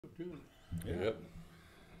Yeah. Yep.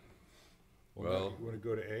 Well, you want to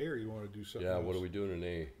go to A or you want to do something yeah, else? what are we doing in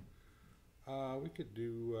A? We could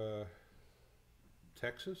do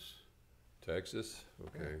Texas. Texas?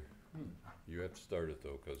 Okay. You have to start it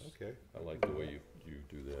though, because Okay. I like the way you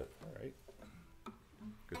do that All right.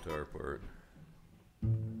 guitar part.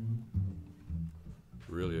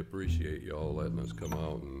 Really appreciate y'all letting us come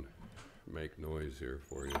out and make noise here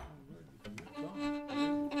for you.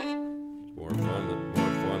 It's more fun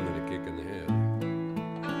than a kick in the head.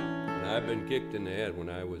 And I've been kicked in the head when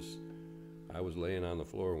I was laying on the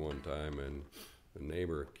floor one time, and the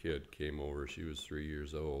neighbor kid came over. She was 3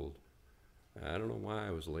 years old. I don't know why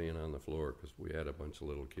I was laying on the floor, because we had a bunch of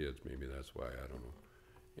little kids. Maybe that's why, I don't know.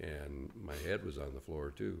 And my head was on the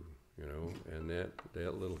floor too, you know. And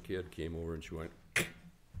that little kid came over and she went,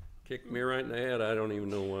 kicked me right in the head. I don't even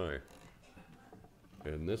know why.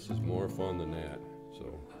 And this is more fun than that.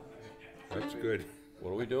 So That's good.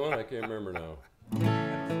 what are we doing? I can't remember now. Okay.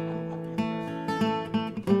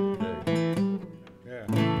 Yeah.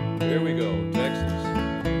 Here we go, Texas.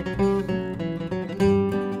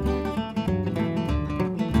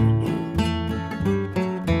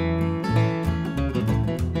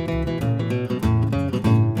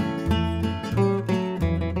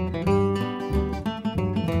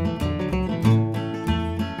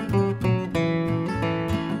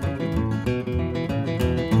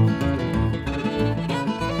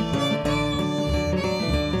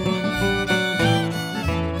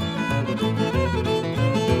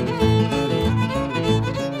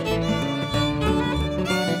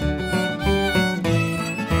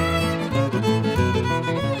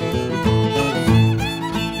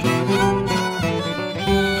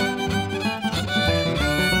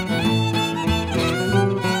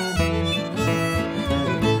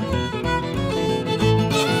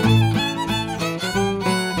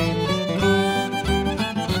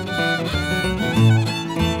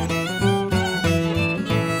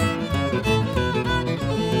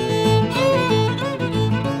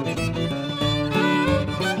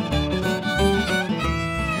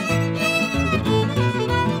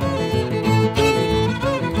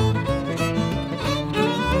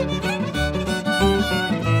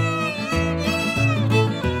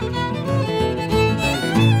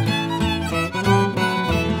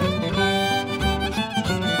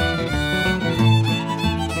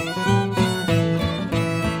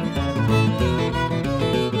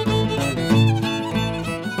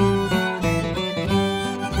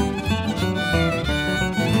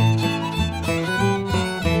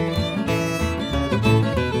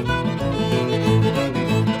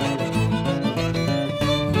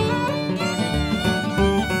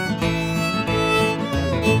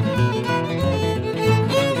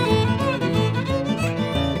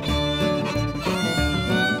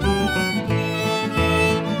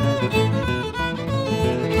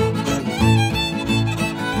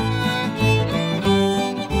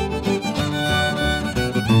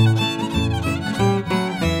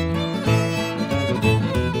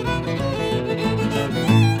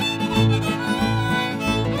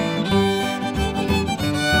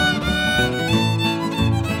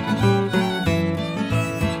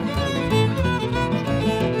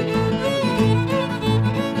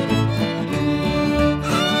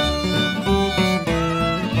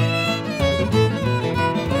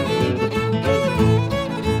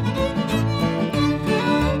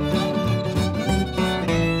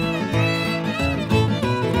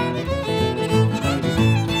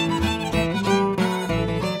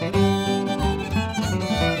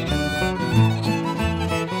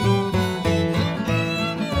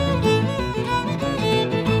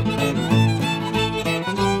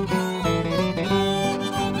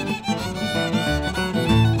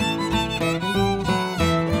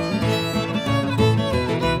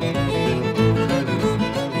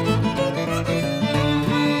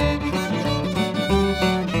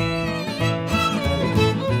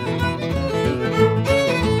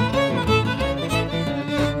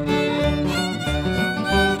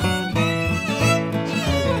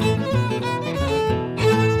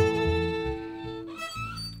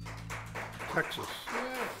 Texas.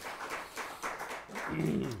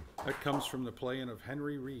 That comes from the playing of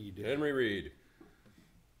Henry Reed Henry Reed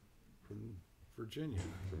from Virginia.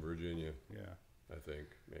 from Virginia, Yeah. I think,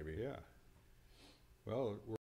 maybe. Yeah. Well,